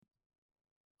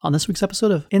On this week's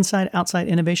episode of Inside Outside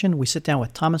Innovation, we sit down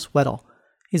with Thomas Weddell.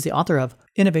 He's the author of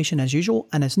Innovation as Usual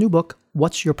and his new book,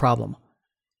 What's Your Problem?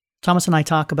 Thomas and I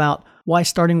talk about why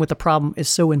starting with a problem is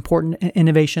so important in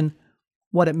innovation,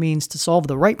 what it means to solve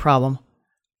the right problem,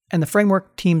 and the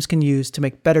framework teams can use to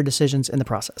make better decisions in the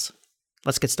process.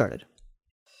 Let's get started.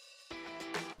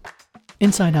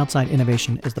 Inside Outside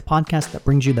Innovation is the podcast that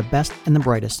brings you the best and the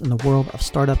brightest in the world of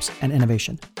startups and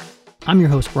innovation. I'm your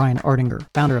host, Brian Ardinger,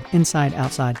 founder of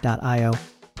InsideOutside.io,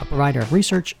 a provider of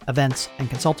research, events, and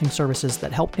consulting services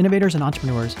that help innovators and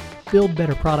entrepreneurs build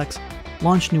better products,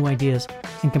 launch new ideas,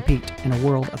 and compete in a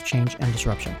world of change and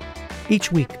disruption.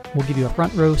 Each week, we'll give you a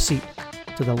front row seat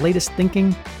to the latest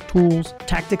thinking, tools,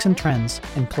 tactics, and trends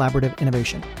in collaborative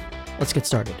innovation. Let's get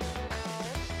started.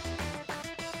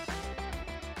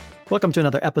 Welcome to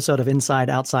another episode of Inside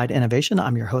Outside Innovation.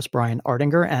 I'm your host, Brian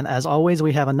Ardinger, and as always,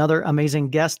 we have another amazing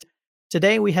guest.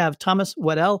 Today, we have Thomas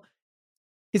Weddell.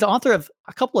 He's the author of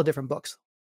a couple of different books,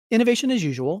 Innovation as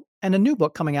Usual, and a new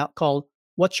book coming out called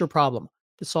What's Your Problem?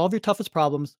 To solve your toughest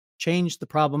problems, change the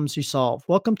problems you solve.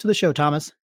 Welcome to the show,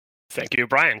 Thomas. Thank you,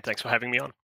 Brian. Thanks for having me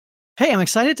on. Hey, I'm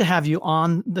excited to have you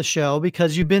on the show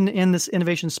because you've been in this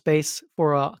innovation space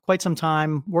for quite some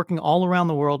time, working all around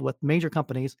the world with major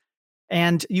companies.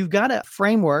 And you've got a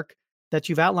framework that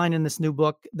you've outlined in this new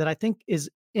book that I think is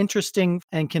interesting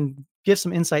and can give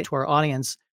some insight to our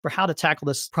audience for how to tackle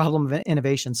this problem of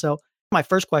innovation. So my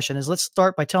first question is, let's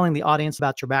start by telling the audience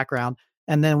about your background,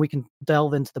 and then we can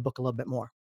delve into the book a little bit more.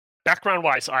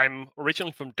 Background-wise, I'm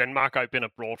originally from Denmark. I've been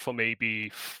abroad for maybe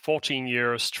 14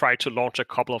 years, tried to launch a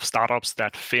couple of startups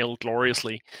that failed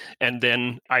gloriously. And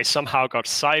then I somehow got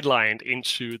sidelined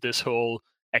into this whole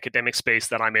academic space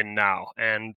that I'm in now.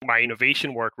 And my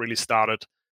innovation work really started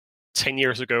 10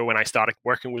 years ago when I started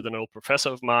working with an old professor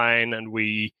of mine, and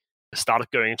we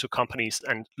started going into companies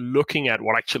and looking at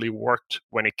what actually worked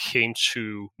when it came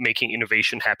to making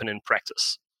innovation happen in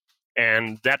practice.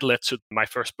 And that led to my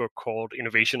first book called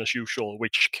Innovation as Usual,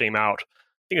 which came out,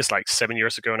 I think it's like 7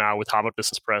 years ago now with Harvard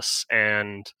Business Press.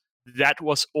 And that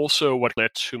was also what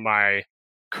led to my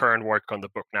current work on the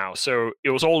book now. So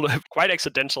it was all quite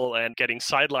accidental and getting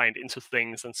sidelined into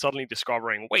things and suddenly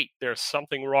discovering, wait, there's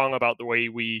something wrong about the way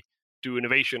we do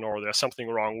innovation, or there's something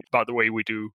wrong about the way we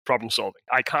do problem solving.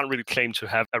 I can't really claim to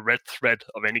have a red thread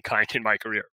of any kind in my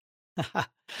career.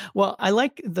 Well, I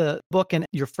like the book and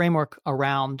your framework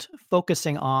around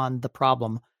focusing on the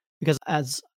problem, because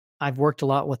as I've worked a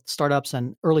lot with startups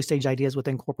and early stage ideas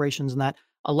within corporations and that,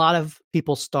 a lot of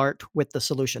people start with the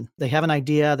solution. They have an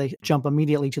idea, they jump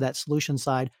immediately to that solution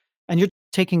side, and you're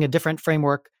taking a different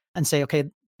framework and say, okay,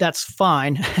 that's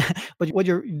fine, but what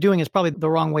you're doing is probably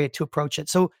the wrong way to approach it.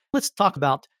 So let's talk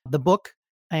about the book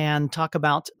and talk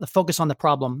about the focus on the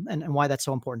problem and why that's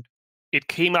so important. It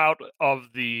came out of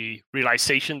the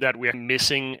realization that we're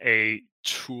missing a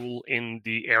tool in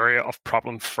the area of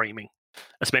problem framing.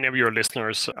 As many of your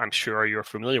listeners, I'm sure you're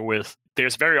familiar with,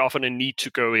 there's very often a need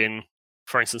to go in,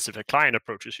 for instance, if a client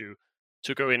approaches you,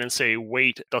 to go in and say,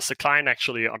 wait, does the client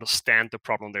actually understand the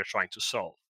problem they're trying to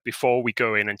solve? Before we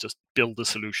go in and just build the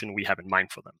solution we have in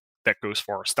mind for them. That goes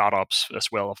for startups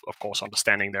as well, of course,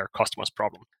 understanding their customer's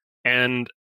problem. And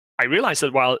I realized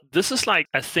that while this is like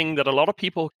a thing that a lot of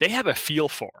people, they have a feel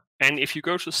for. And if you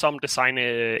go to some design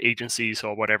agencies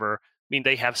or whatever, I mean,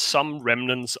 they have some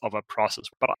remnants of a process.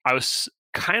 But I was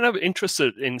kind of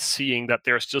interested in seeing that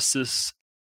there's just this,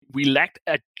 we lacked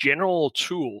a general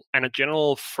tool and a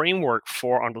general framework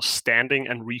for understanding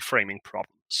and reframing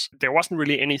problems. There wasn't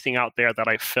really anything out there that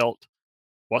I felt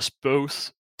was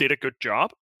both did a good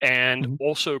job and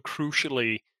also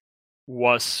crucially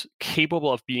was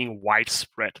capable of being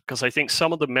widespread. Because I think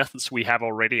some of the methods we have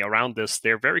already around this,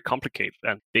 they're very complicated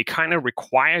and they kind of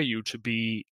require you to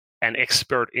be an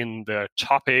expert in the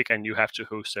topic, and you have to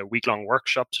host a week-long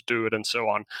workshop to do it and so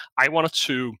on. I wanted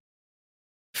to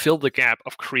fill the gap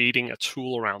of creating a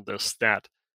tool around this that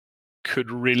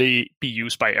could really be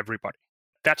used by everybody.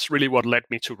 That's really what led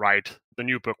me to write the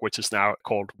new book, which is now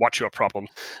called What's Your Problem?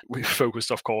 We focused,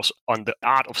 of course, on the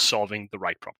art of solving the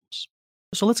right problems.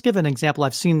 So let's give an example.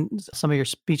 I've seen some of your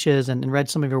speeches and read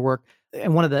some of your work.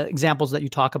 And one of the examples that you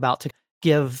talk about to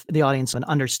give the audience an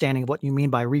understanding of what you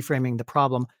mean by reframing the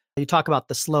problem, you talk about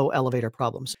the slow elevator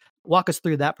problems. Walk us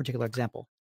through that particular example.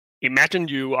 Imagine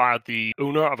you are the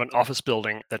owner of an office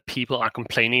building that people are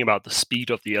complaining about the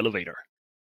speed of the elevator.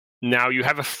 Now you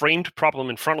have a framed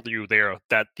problem in front of you there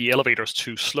that the elevator is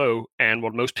too slow, and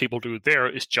what most people do there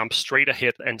is jump straight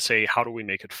ahead and say, how do we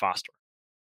make it faster?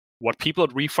 What people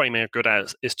at Reframing are good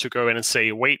at is to go in and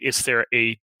say, wait, is there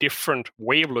a different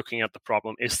way of looking at the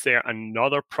problem? Is there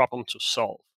another problem to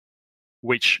solve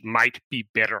which might be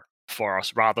better for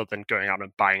us rather than going out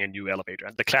and buying a new elevator.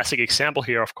 And the classic example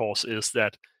here, of course, is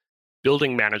that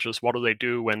building managers, what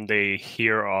do when they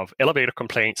hear of elevator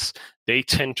complaints? They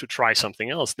tend to try something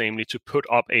else, namely to put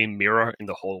up a mirror in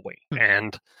the hallway.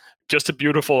 And just a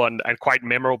beautiful and quite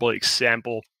memorable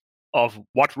example of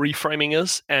what reframing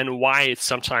is and why it's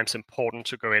sometimes important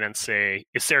to go in and say,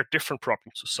 is there a different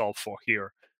problem to solve for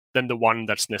here than the one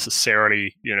that's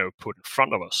necessarily, put in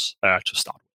front of us to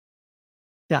start with?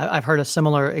 Yeah, I've heard a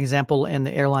similar example in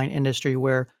the airline industry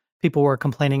where people were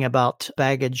complaining about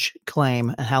baggage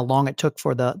claim and how long it took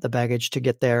for the baggage to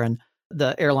get there. And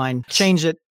the airline changed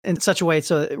it in such a way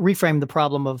so it reframed the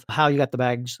problem of how you got the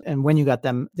bags and when you got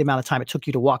them, the amount of time it took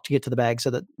you to walk to get to the bag so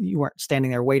that you weren't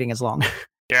standing there waiting as long.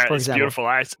 Yeah, it's beautiful.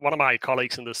 One of my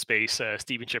colleagues in this space,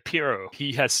 Stephen Shapiro,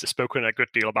 he has spoken a good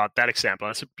deal about that example.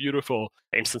 That's a beautiful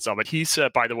instance of it. He's,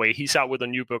 by the way, he's out with a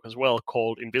new book as well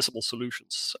called Invisible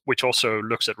Solutions, which also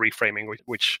looks at reframing,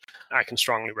 which I can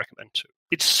strongly recommend too.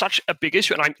 It's such a big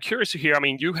issue, and I'm curious to hear,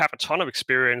 you have a ton of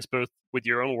experience both with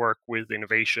your own work with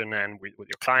innovation and with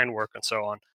your client work and so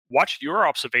on. What's your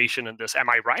observation in this? Am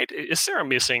I right? Is there a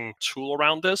missing tool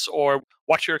around this, or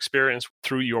what's your experience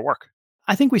through your work?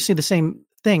 I think we see the same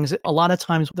things. A lot of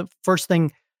times, the first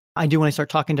thing I do when I start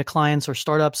talking to clients or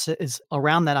startups is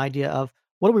around that idea of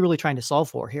what are we really trying to solve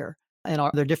for here? And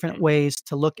are there different ways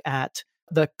to look at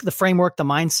the framework, the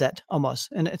mindset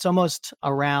almost? And it's almost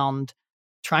around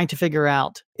trying to figure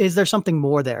out, is there something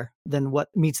more there than what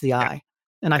meets the eye?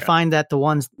 And I find that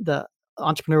the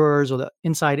entrepreneurs or the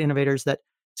inside innovators that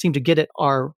seem to get it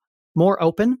are more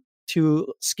open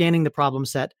to scanning the problem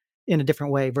set in a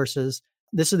different way versus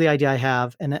this is the idea I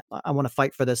have, and I want to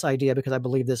fight for this idea because I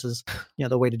believe this is,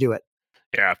 the way to do it.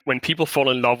 Yeah, when people fall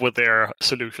in love with their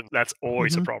solution, that's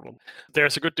always a problem.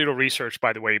 There's a good deal of research,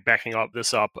 by the way, backing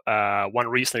this up. One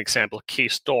recent example,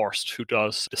 Kees Dorst, who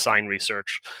does design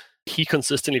research, he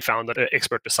consistently found that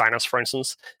expert designers, for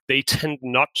instance, they tend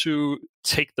not to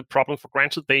take the problem for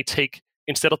granted.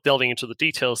 Instead of delving into the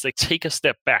details, they take a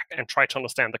step back and try to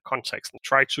understand the context and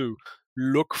try to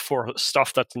look for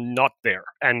stuff that's not there.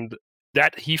 And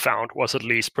that he found was at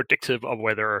least predictive of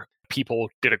whether people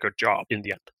did a good job in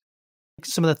the end.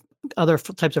 Some of the other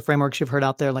types of frameworks you've heard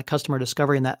out there, like customer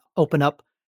discovery, and that open up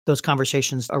those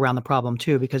conversations around the problem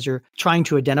too, because you're trying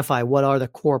to identify what are the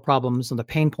core problems and the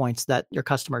pain points that your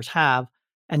customers have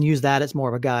and use that as more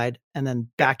of a guide and then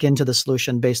back into the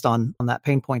solution based on that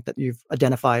pain point that you've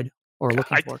identified or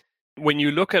looking for. When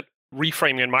you look at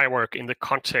reframing in my work in the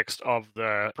context of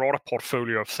the broader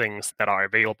portfolio of things that are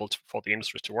available for the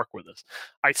industry to work with this,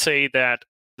 I'd say that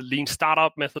the lean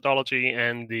startup methodology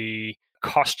and the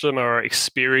customer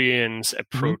experience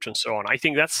approach and so on, I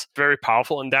think that's very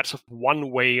powerful. And that's one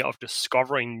way of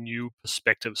discovering new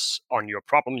perspectives on your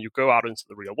problem. You go out into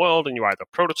the real world and you either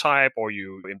prototype or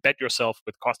you embed yourself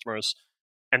with customers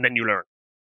and then you learn.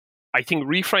 I think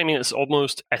reframing is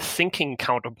almost a thinking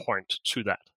counterpoint to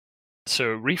that.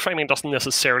 So reframing doesn't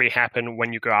necessarily happen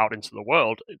when you go out into the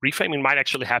world. Reframing might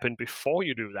actually happen before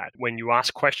you do that. When you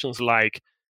ask questions like,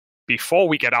 before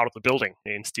we get out of the building,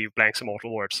 in Steve Blank's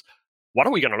immortal words, what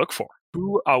are we going to look for?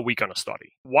 Who are we going to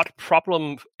study? What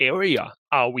problem area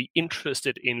are we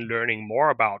interested in learning more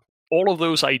about? All of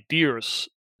those ideas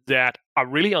that are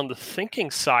really on the thinking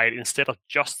side instead of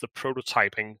just the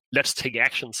prototyping, let's take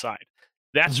action side.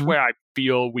 That's where I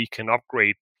feel we can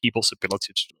upgrade people's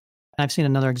ability to do it. I've seen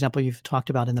another example you've talked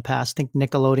about in the past. I think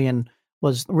Nickelodeon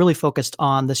was really focused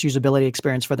on this usability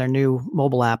experience for their new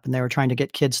mobile app. And they were trying to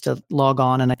get kids to log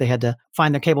on and they had to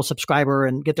find their cable subscriber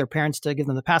and get their parents to give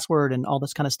them the password and all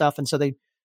this kind of stuff. And so they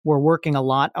were working a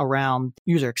lot around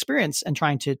user experience and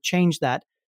trying to change that.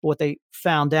 But what they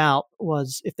found out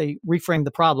was if they reframed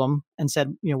the problem and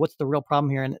said, what's the real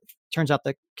problem here? And it turns out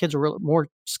the kids were more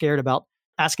scared about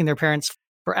asking their parents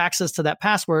for access to that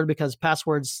password because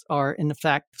passwords are in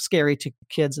fact scary to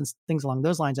kids and things along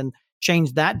those lines, and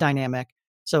change that dynamic.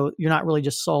 So you're not really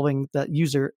just solving the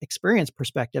user experience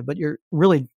perspective, but you're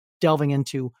really delving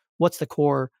into what's the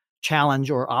core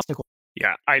challenge or obstacle.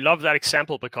 Yeah, I love that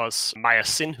example because Maya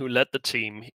Sin, who led the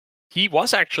team, he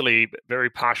was actually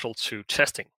very partial to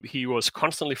testing. He was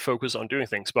constantly focused on doing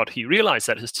things, but he realized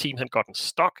that his team had gotten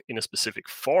stuck in a specific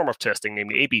form of testing,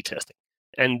 namely A/B testing.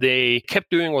 And they kept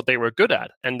doing what they were good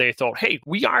at. And they thought, hey,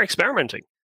 we are experimenting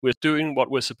with doing what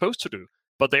we're supposed to do.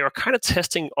 But they are kind of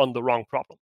testing on the wrong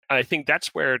problem. And I think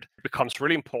that's where it becomes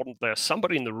really important. There's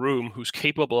somebody in the room who's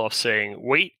capable of saying,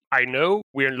 wait, I know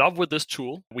we're in love with this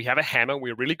tool. We have a hammer.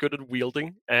 We're really good at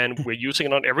wielding and we're using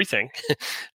it on everything.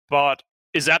 But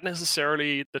is that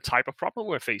necessarily the type of problem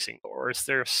we're facing? Or is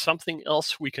there something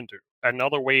else we can do?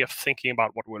 Another way of thinking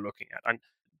about what we're looking at? And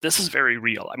this is very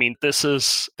real. I mean, there's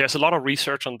a lot of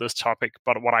research on this topic,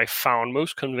 but what I found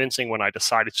most convincing when I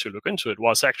decided to look into it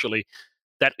was actually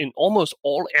that in almost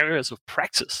all areas of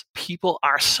practice, people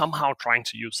are somehow trying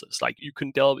to use this. Like, you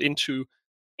can delve into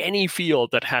any field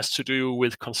that has to do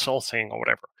with consulting or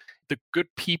whatever. The good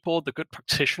people, the good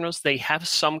practitioners, they have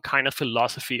some kind of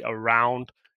philosophy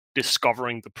around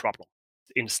discovering the problem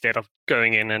instead of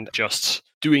going in and just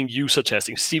doing user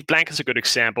testing. Steve Blank is a good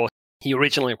example. He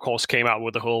originally, of course, came out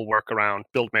with the whole work around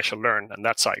build, measure, learn and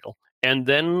that cycle. And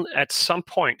then at some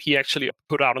point, he actually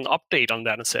put out an update on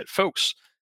that and said, folks,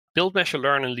 build, measure,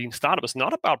 learn, and lean startup is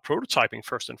not about prototyping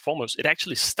first and foremost. It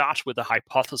actually starts with a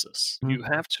hypothesis. Mm-hmm. You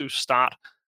have to start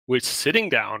with sitting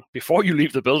down before you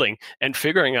leave the building and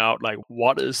figuring out, like,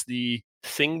 what is the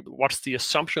thing, what's the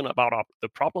assumption about the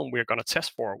problem we're going to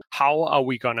test for? How are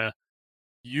we going to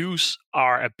use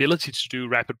our ability to do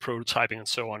rapid prototyping and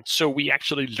so on, so we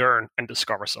actually learn and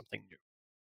discover something new?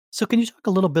 So can you talk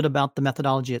a little bit about the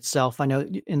methodology itself? I know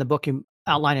in the book you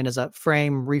outline it as a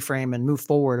frame, reframe, and move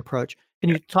forward approach. Can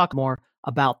you talk more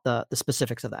about the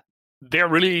specifics of that? There are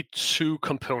really two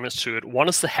components to it. One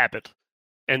is the habit,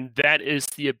 and that is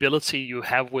the ability you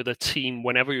have with a team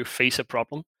whenever you face a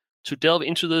problem to delve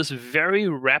into this very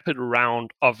rapid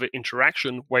round of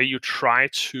interaction where you try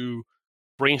to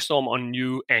brainstorm on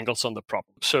new angles on the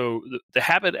problem. So the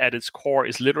habit at its core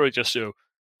is literally just to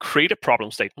create a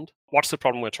problem statement. What's the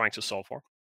problem we're trying to solve for?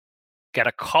 Get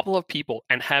a couple of people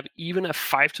and have even a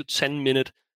 5 to 10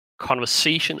 minute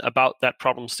conversation about that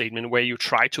problem statement where you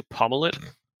try to pummel it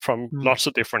from lots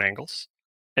of different angles.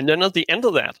 And then at the end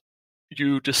of that,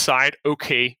 you decide,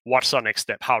 okay, what's our next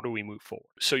step? How do we move forward?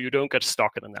 So you don't get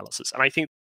stuck in analysis. And I think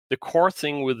the core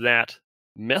thing with that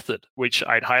method, which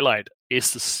I'd highlight,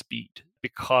 is the speed.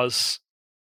 Because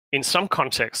in some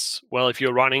contexts, well, if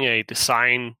you're running a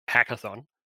design hackathon,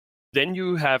 then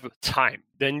you have time.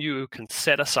 Then you can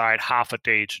set aside half a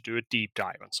day to do a deep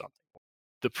dive on something.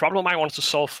 The problem I wanted to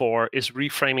solve for is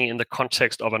reframing in the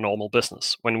context of a normal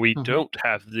business, when we don't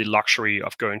have the luxury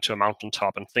of going to a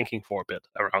mountaintop and thinking for a bit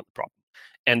around the problem.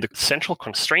 And the central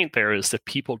constraint there is that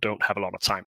people don't have a lot of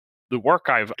time. The work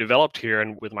I've developed here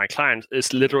and with my clients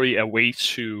is literally a way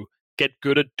to get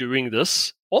good at doing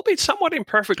this, albeit somewhat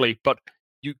imperfectly, but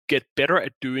you get better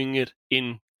at doing it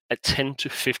in a 10 to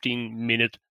 15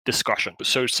 minute discussion.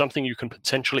 So it's something you can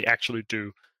potentially actually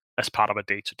do as part of a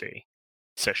day-to-day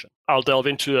session. I'll delve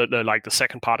into the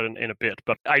second part in a bit,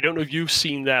 but I don't know if you've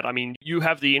seen that. I mean, you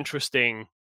have the interesting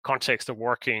context of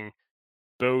working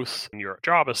both in your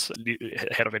job as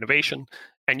head of innovation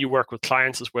and you work with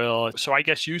clients as well. So I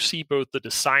guess you see both the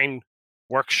design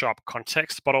workshop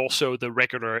context, but also the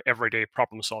regular everyday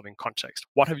problem solving context.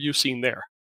 What have you seen there?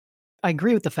 I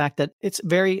agree with the fact that it's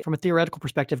very, from a theoretical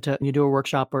perspective, to you do a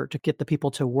workshop or to get the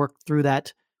people to work through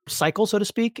that cycle, so to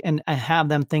speak, and have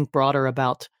them think broader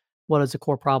about what is the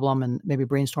core problem and maybe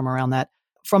brainstorm around that.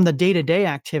 From the day-to-day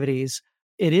activities,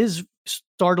 it is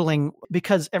startling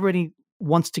because everybody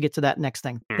wants to get to that next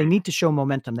thing. They need to show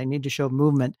momentum. They need to show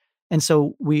movement. And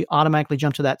so we automatically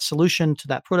jump to that solution, to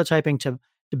that prototyping, to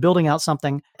building out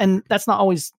something. And that's not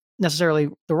always necessarily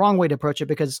the wrong way to approach it,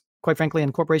 because quite frankly,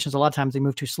 in corporations, a lot of times they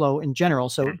move too slow in general.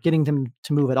 So getting them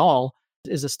to move at all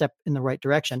is a step in the right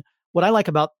direction. What I like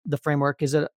about the framework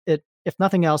is that it, if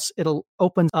nothing else, it'll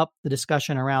open up the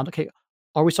discussion around, okay,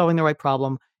 are we solving the right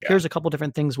problem? Yeah. Here's a couple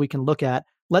different things we can look at.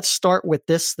 Let's start with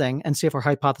this thing and see if our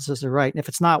hypotheses are right. And if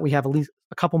it's not, we have at least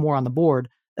a couple more on the board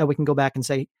that we can go back and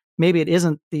say, maybe it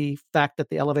isn't the fact that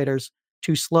the elevator's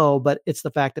too slow, but it's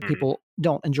the fact that people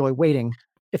don't enjoy waiting.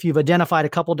 If you've identified a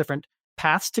couple different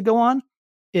paths to go on,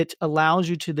 it allows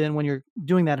you to then, when you're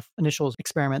doing that initial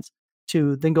experiments,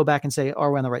 to then go back and say,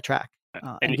 are we on the right track?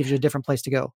 And it gives you a different place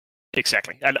to go.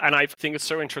 Exactly. And I think it's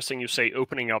so interesting you say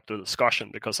opening up the discussion,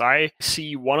 because I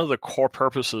see one of the core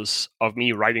purposes of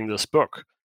me writing this book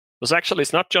was actually,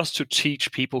 it's not just to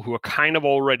teach people who are kind of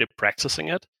already practicing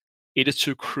it. It is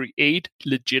to create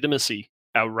legitimacy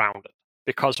around it.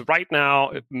 Because right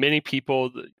now, many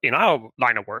people in our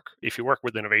line of work, if you work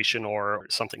with innovation or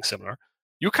something similar,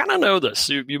 you kind of know this.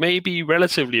 You may be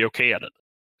relatively okay at it.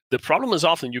 The problem is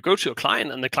often you go to a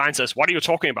client and the client says, what are you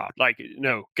talking about? Like,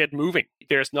 no, get moving.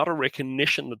 There's not a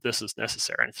recognition that this is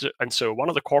necessary. And so one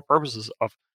of the core purposes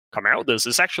of coming out with this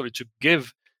is actually to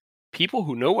give people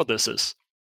who know what this is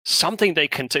something they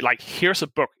can take. Like, here's a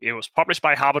book. It was published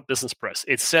by Harvard Business Press.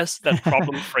 It says that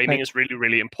problem framing is really,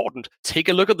 really important. Take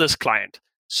a look at this, client.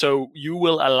 So you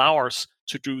will allow us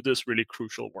to do this really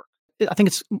crucial work. I think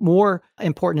it's more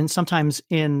important, and sometimes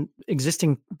in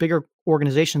existing bigger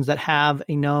organizations that have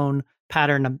a known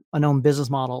pattern, a known business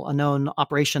model, a known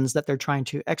operations that they're trying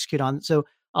to execute on. So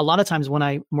a lot of times when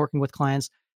I'm working with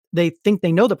clients, they think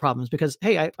they know the problems because,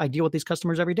 hey, I deal with these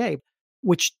customers every day,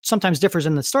 which sometimes differs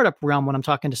in the startup realm. When I'm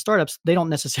talking to startups, they don't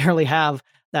necessarily have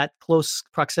that close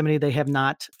proximity. They have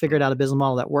not figured out a business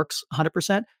model that works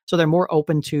 100%. So they're more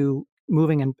open to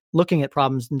moving and looking at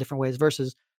problems in different ways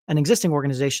versus an existing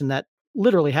organization that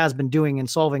literally has been doing and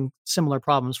solving similar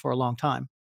problems for a long time.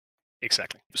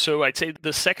 Exactly. So I'd say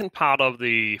the second part of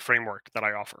the framework that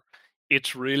I offer,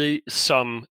 it's really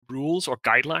some rules or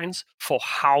guidelines for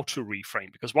how to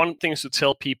reframe. Because one thing is to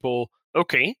tell people,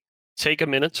 okay, take a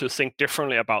minute to think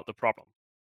differently about the problem.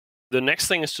 The next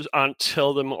thing is to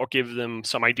tell them or give them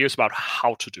some ideas about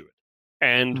how to do it.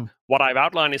 And what I've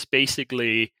outlined is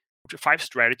basically 5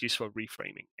 strategies for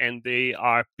reframing, and they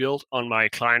are built on my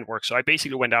client work. So I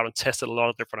basically went out and tested a lot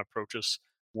of different approaches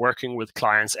working with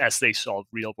clients as they solve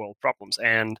real world problems.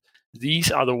 And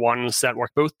these are the ones that were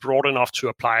both broad enough to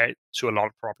apply to a lot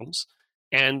of problems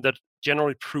and that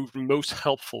generally proved most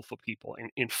helpful for people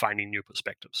in finding new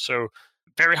perspectives. So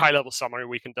very high level summary,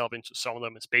 we can delve into some of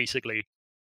them, is basically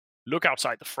look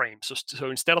outside the frame. So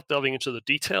instead of delving into the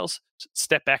details,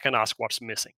 step back and ask what's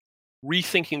missing.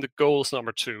 Rethinking the goals,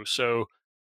 number 2. So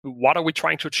what are we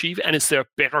trying to achieve? And is there a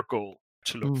better goal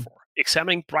to look for?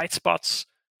 Examining bright spots,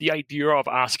 the idea of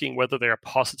asking whether there are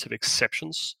positive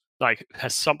exceptions. Like,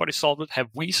 has somebody solved it? Have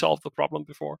we solved the problem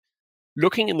before?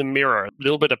 Looking in the mirror, a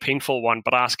little bit a painful one,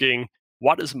 but asking,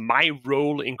 what is my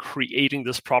role in creating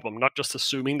this problem? Not just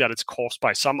assuming that it's caused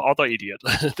by some other idiot.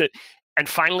 And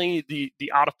finally,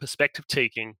 the art of perspective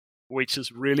taking, which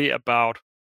is really about,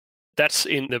 that's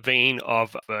in the vein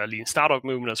of lean startup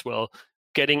movement as well,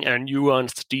 getting a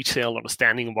nuanced, detailed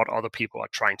understanding of what other people are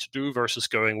trying to do versus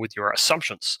going with your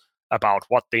assumptions about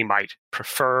what they might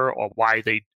prefer or why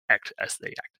they act as they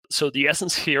act. So the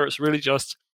essence here is really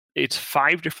just, it's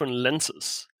 5 different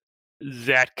lenses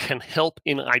that can help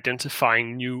in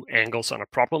identifying new angles on a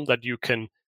problem that you can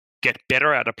get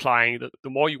better at applying. The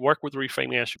more you work with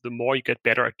reframing, the more you get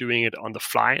better at doing it on the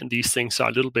fly. And these things are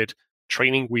a little bit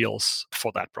training wheels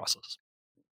for that process.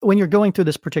 When you're going through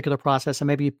this particular process and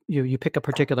maybe you pick a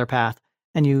particular path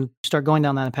and you start going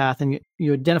down that path and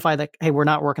you identify that, hey, we're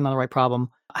not working on the right problem.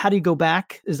 How do you go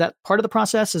back? Is that part of the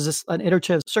process? Is this an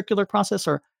iterative circular process,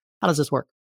 or how does this work?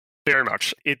 Very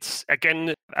much. It's,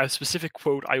 again, a specific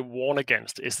quote I warn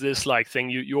against is this like thing.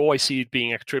 You always see it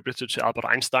being attributed to Albert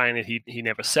Einstein, and he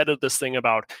never said it, this thing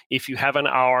about if you have an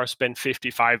hour, spend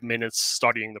 55 minutes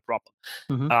studying the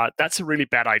problem. That's a really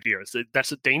bad idea.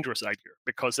 That's a dangerous idea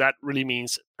because that really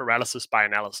means paralysis by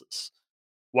analysis.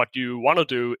 What you want to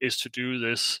do is to do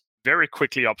this very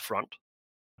quickly up front.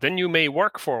 Then you may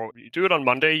you do it on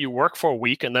Monday, you work for a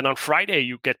week, and then on Friday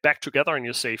you get back together and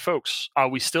you say, folks, are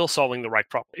we still solving the right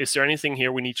problem? Is there anything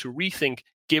here we need to rethink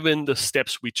given the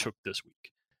steps we took this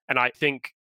week? And I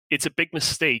think it's a big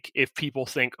mistake if people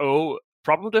think, oh,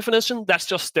 problem definition, that's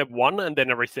just step 1 and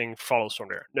then everything follows from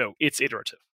there. No, it's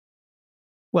iterative.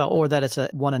 Well, or that it's a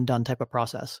one and done type of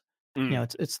process.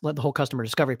 It's the whole customer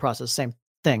discovery process, same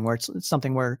thing, where it's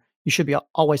something where you should be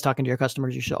always talking to your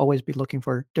customers. You should always be looking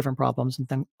for different problems and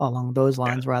things along those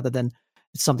lines, rather than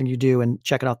it's something you do and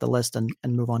check it off the list and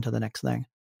move on to the next thing.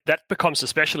 That becomes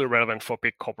especially relevant for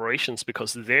big corporations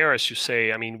because there, as you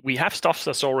say, I mean, we have stuff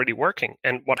that's already working.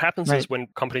 And what happens is when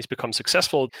companies become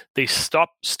successful, they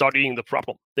stop studying the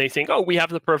problem. They think, oh, we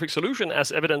have the perfect solution,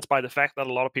 as evidenced by the fact that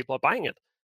a lot of people are buying it.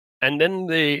 And then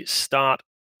they start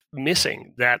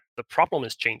missing that the problem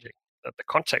is changing, that the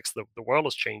context, the world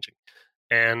is changing.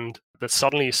 And that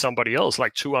suddenly somebody else,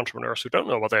 like 2 entrepreneurs who don't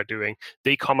know what they're doing,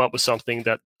 they come up with something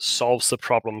that solves the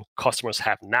problem customers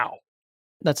have now.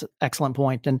 That's an excellent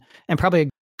point, and probably a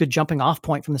good jumping off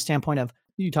point from the standpoint of,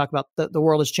 you talk about the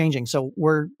world is changing. So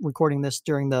we're recording this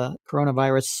during the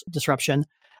coronavirus disruption.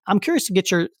 I'm curious to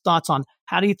get your thoughts on,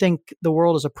 how do you think the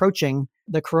world is approaching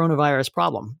the coronavirus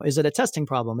problem? Is it a testing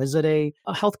problem? Is it a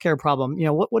healthcare problem?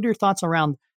 What are your thoughts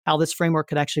around how this framework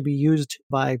could actually be used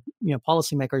by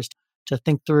policymakers to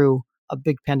think through a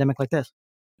big pandemic like this?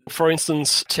 For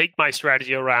instance, take my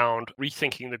strategy around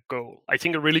rethinking the goal. I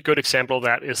think a really good example of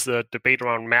that is the debate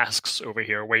around masks over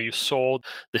here, where you saw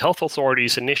the health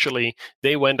authorities initially,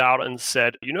 they went out and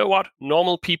said, you know what,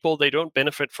 normal people, they don't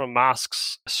benefit from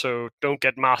masks, so don't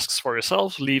get masks for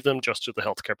yourselves, leave them just to the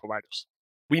healthcare providers.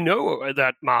 We know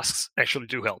that masks actually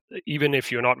do help. Even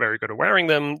if you're not very good at wearing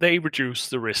them, they reduce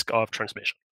the risk of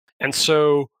transmission. And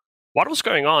so what was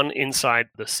going on inside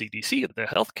the CDC, the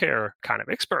healthcare kind of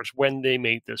experts, when they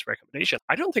made this recommendation?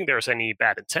 I don't think there's any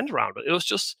bad intent around it. It was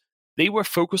just they were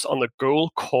focused on the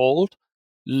goal called,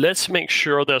 let's make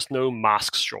sure there's no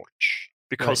mask shortage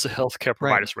because the healthcare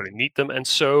providers really need them. And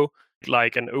so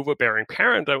like an overbearing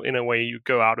parent in a way. You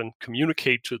go out and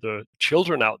communicate to the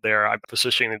children out there. I'm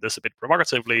positioning this a bit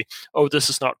provocatively. Oh, this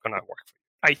is not going to work for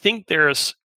you. I think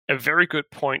there's a very good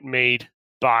point made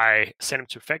by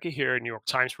Senator Tufekci here in New York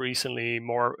Times recently,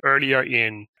 more earlier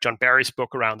in John Barry's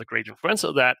book around the Great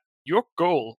Influenza, that your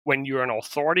goal when you're an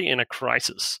authority in a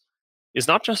crisis is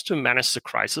not just to manage the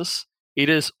crisis, it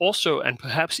is also, and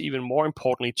perhaps even more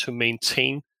importantly, to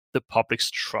maintain the public's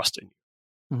trust in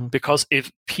you. Mm-hmm. Because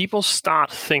if people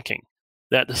start thinking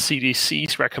that the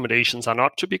CDC's recommendations are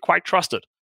not to be quite trusted,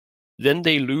 then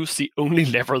they lose the only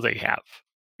lever they have.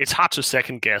 It's hard to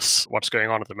second guess what's going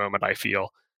on at the moment, I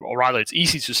feel. Or rather, it's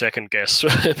easy to second guess,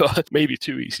 but maybe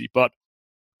too easy. But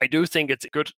I do think it's a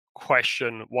good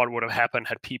question what would have happened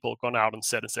had people gone out and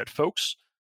said, folks,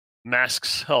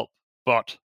 masks help,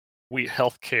 but we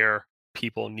healthcare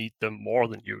people need them more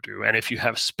than you do. And if you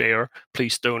have spare,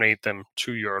 please donate them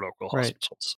to your local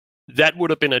hospitals. That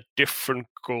would have been a different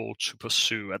goal to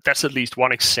pursue. That's at least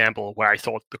one example where I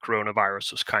thought the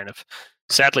coronavirus was kind of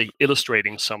sadly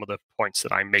illustrating some of the points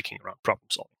that I'm making around problem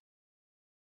solving.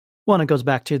 Well, and it goes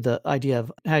back to the idea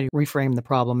of how you reframe the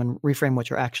problem and reframe what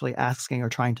you're actually asking or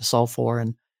trying to solve for,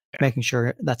 and making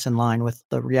sure that's in line with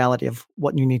the reality of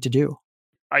what you need to do.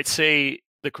 I'd say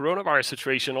the coronavirus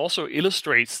situation also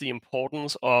illustrates the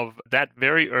importance of that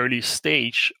very early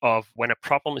stage of when a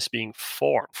problem is being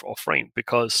formed or framed,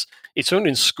 because it's only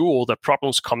in school that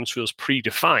problems come to us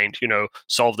predefined,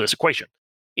 solve this equation.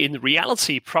 In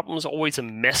reality, problems are always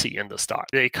messy in the start.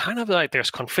 They kind of like there's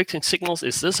conflicting signals.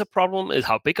 Is this a problem?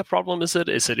 How big a problem is it?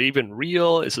 Is it even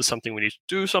real? Is it something we need to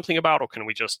do something about? Or can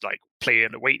we just like play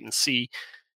it, wait and see?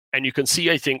 And you can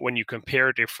see, I think, when you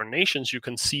compare different nations, you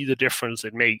can see the difference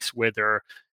it makes whether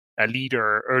a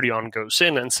leader early on goes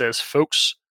in and says,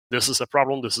 folks, this is a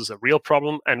problem. This is a real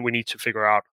problem. And we need to figure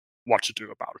out what to do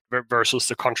about it versus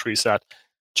the countries that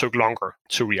took longer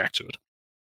to react to it.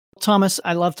 Thomas,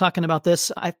 I love talking about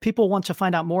this. If people want to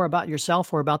find out more about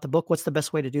yourself or about the book, what's the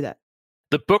best way to do that?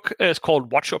 The book is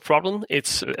called What's Your Problem?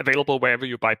 It's available wherever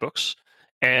you buy books.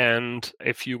 And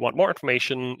if you want more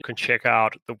information, you can check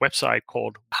out the website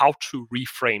called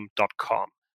howtoreframe.com.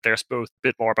 There's both a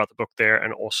bit more about the book there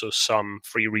and also some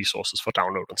free resources for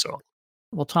download and so on.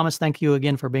 Well, Thomas, thank you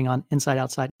again for being on Inside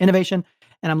Outside Innovation.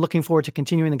 And I'm looking forward to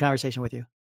continuing the conversation with you.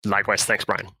 Likewise. Thanks,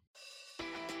 Brian.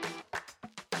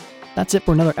 That's it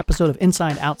for another episode of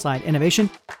Inside Outside Innovation.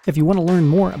 If you want to learn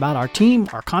more about our team,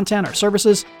 our content, our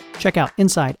services, check out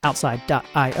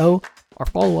insideoutside.io or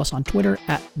follow us on Twitter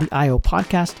at the IO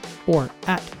Podcast or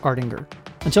at Ardinger.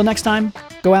 Until next time,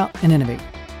 go out and innovate.